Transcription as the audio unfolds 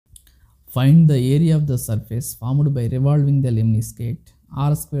Find the area of the surface formed by revolving the lemniscate.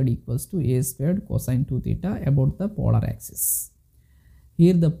 R squared equals to A squared cosine 2 theta about the polar axis.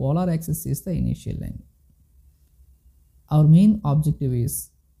 Here the polar axis is the initial line. Our main objective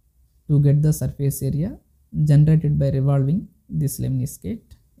is to get the surface area generated by revolving this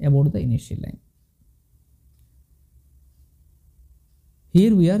lemniscate about the initial line.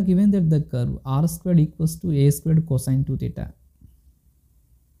 Here we are given that the curve R squared equals to A squared cosine 2 theta,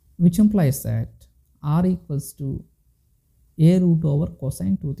 which implies that R equals to A root over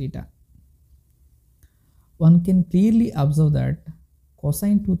cosine 2 theta. One can clearly observe that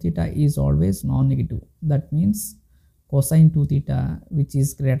cosine 2 theta is always non-negative. That means cosine 2 theta which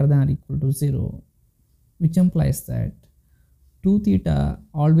is greater than or equal to 0, which implies that 2 theta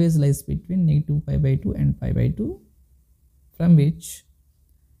always lies between negative pi by 2 and pi by 2, from which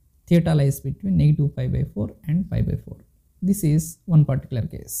theta lies between negative pi by 4 and pi by 4. This is one particular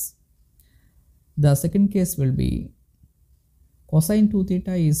case. The second case will be cosine 2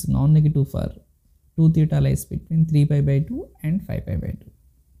 theta is non-negative for 2 theta lies between 3 pi by 2 and 5 pi by 2.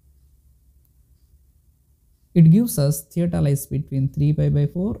 It gives us theta lies between 3 pi by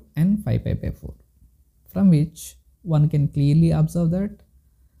 4 and 5 pi by 4, from which one can clearly observe that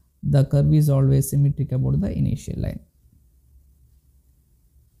the curve is always symmetric about the initial line.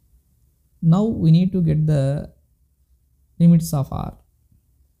 Now we need to get the limits of R.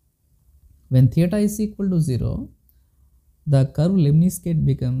 When theta is equal to 0, the curve lemniscate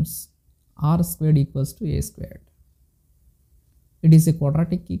becomes R squared equals to A squared. It is a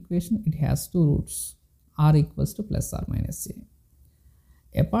quadratic equation. It has two roots, R equals to plus or minus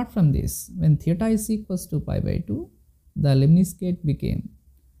A. Apart from this, when theta is equals to pi by 2, the lemniscate became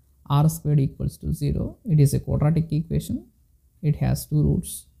R squared equals to 0. It is a quadratic equation. It has two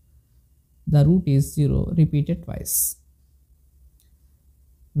roots. The root is 0 repeated twice.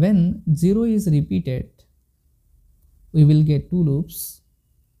 When 0 is repeated, we will get two loops.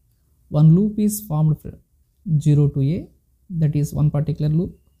 One loop is formed from 0 to A, that is one particular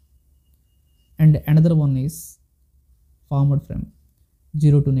loop, and another one is formed from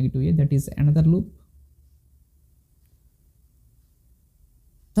 0 to negative A, that is another loop.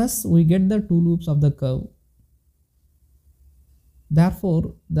 Thus we get the two loops of the curve.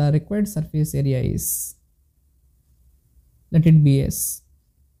 Therefore the required surface area is, let it be S,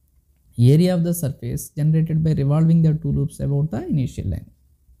 area of the surface generated by revolving the two loops about the initial line,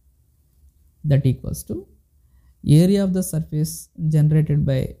 that equals to area of the surface generated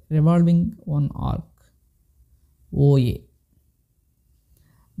by revolving one arc OA.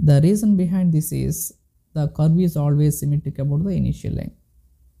 The reason behind this is the curve is always symmetric about the initial line.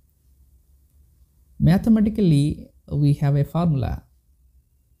 Mathematically, we have a formula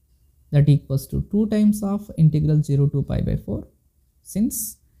that equals to 2 times of integral 0 to pi by 4,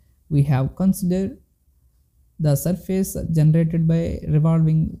 since we have considered the surface generated by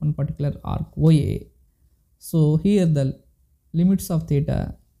revolving one particular arc OA. So here the limits of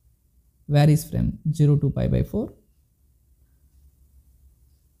theta varies from 0 to pi by 4.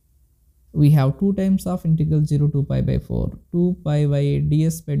 We have 2 times of integral 0 to pi by 4, 2 pi by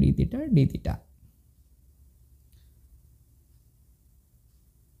ds by d theta d theta.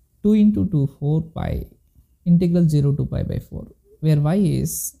 2 into 2, 4 pi, integral 0 to pi by 4, where y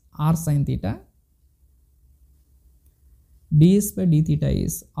is r sin theta, ds by d theta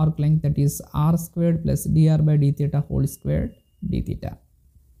is arc length, that is r squared plus dr by d theta whole squared d theta.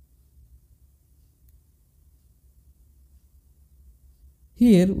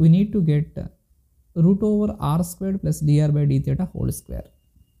 Here we need to get root over r squared plus dr by d theta whole square.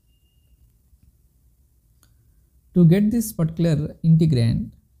 To get this particular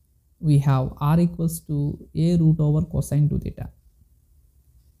integrand, we have r equals to a root over cosine 2 theta.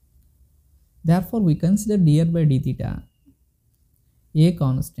 Therefore we consider dr by d theta a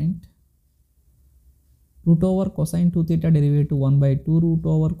constant, root over cosine 2 theta derivative 1 by 2 root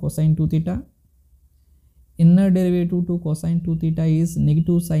over cosine 2 theta. Inner derivative to cosine 2 theta is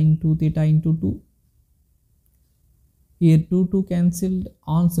negative sine 2 theta into 2. Here 2 cancelled.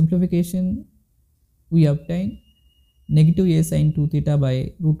 On simplification we obtain negative a sine 2 theta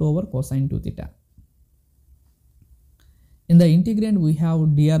by root over cosine 2 theta. In the integrand we have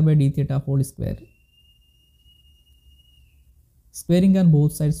dr by d theta whole square. Squaring on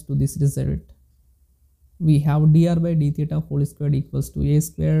both sides to this result, we have dr by d theta whole square equals to a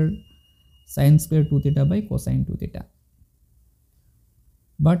squared sine square 2 theta by cosine 2 theta.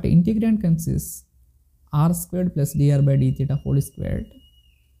 But integrand consists r squared plus dr by d theta whole squared.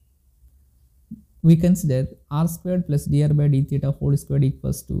 We consider r squared plus dr by d theta whole squared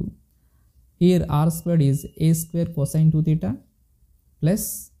equals to, here r squared is a square cosine 2 theta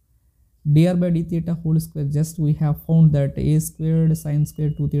plus dr by d theta whole square, just we have found that a squared sine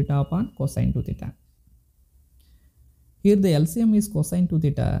square 2 theta upon cosine 2 theta. Here the LCM is cosine 2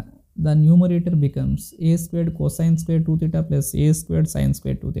 theta. The numerator becomes a squared cosine square 2 theta plus a squared sine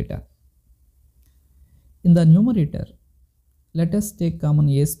square 2 theta. In the numerator, let us take common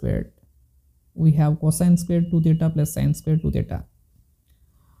a squared. We have cosine square 2 theta plus sine square 2 theta.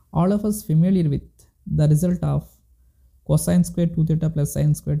 All of us familiar with the result of cosine square 2 theta plus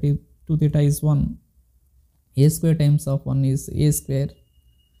sine square 2 theta is 1. A square times of 1 is a square.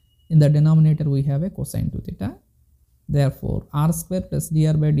 In the denominator we have a cosine 2 theta. Therefore, r square plus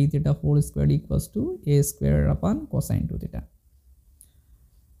dr by d theta whole square equals to a square upon cosine 2 theta.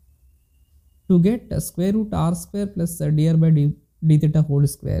 To get square root r square plus dr by d theta whole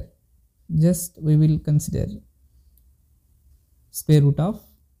square, just we will consider square root of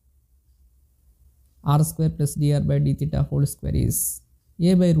r square plus dr by d theta whole square is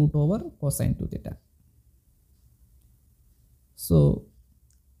a by root over cosine 2 theta. So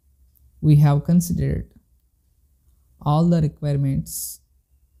we have considered all the requirements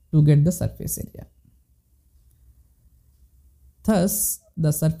to get the surface area. Thus,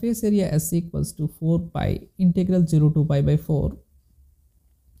 the surface area S equals to 4 pi integral 0 to pi by 4,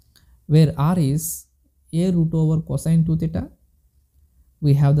 where r is a root over cosine 2 theta.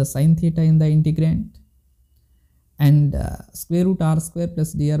 We have the sine theta in the integrand, and square root r square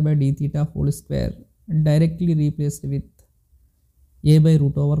plus dr by d theta whole square directly replaced with a by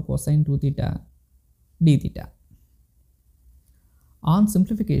root over cosine 2 theta d theta. On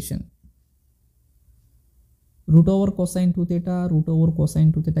simplification, root over cosine 2 theta, root over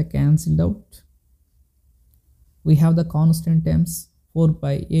cosine 2 theta cancelled out. We have the constant terms 4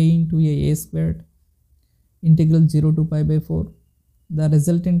 pi a into a squared integral 0 to pi by 4. The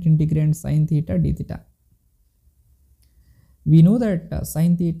resultant integrand sine theta d theta. We know that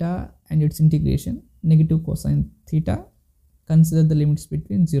sine theta and its integration negative cosine theta. Consider the limits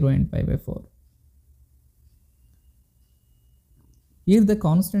between 0 and pi by 4. Here the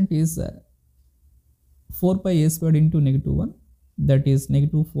constant is 4 pi a squared into negative 1, that is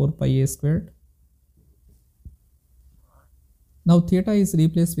negative 4 pi a squared. Now theta is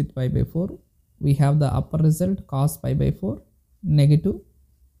replaced with pi by 4. We have the upper result cos pi by 4 negative.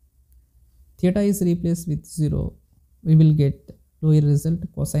 Theta is replaced with 0. We will get lower result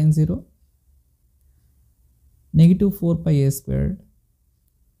cosine 0. Negative 4 pi a squared.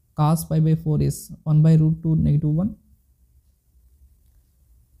 Cos pi by 4 is 1 by root 2 negative 1.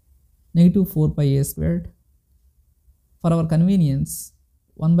 Negative 4 pi a squared. For our convenience,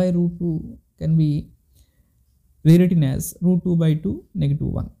 1 by root 2 can be rewritten as root 2 by 2 negative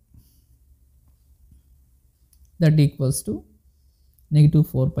 1. That equals to negative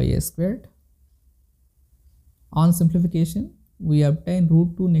 4 pi a squared. On simplification, we obtain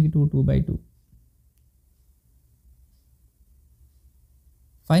root 2 negative 2 by 2.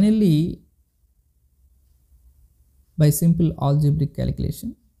 Finally, by simple algebraic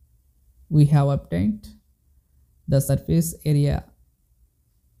calculation, we have obtained the surface area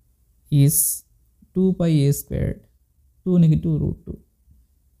is 2 pi a squared 2 negative root 2.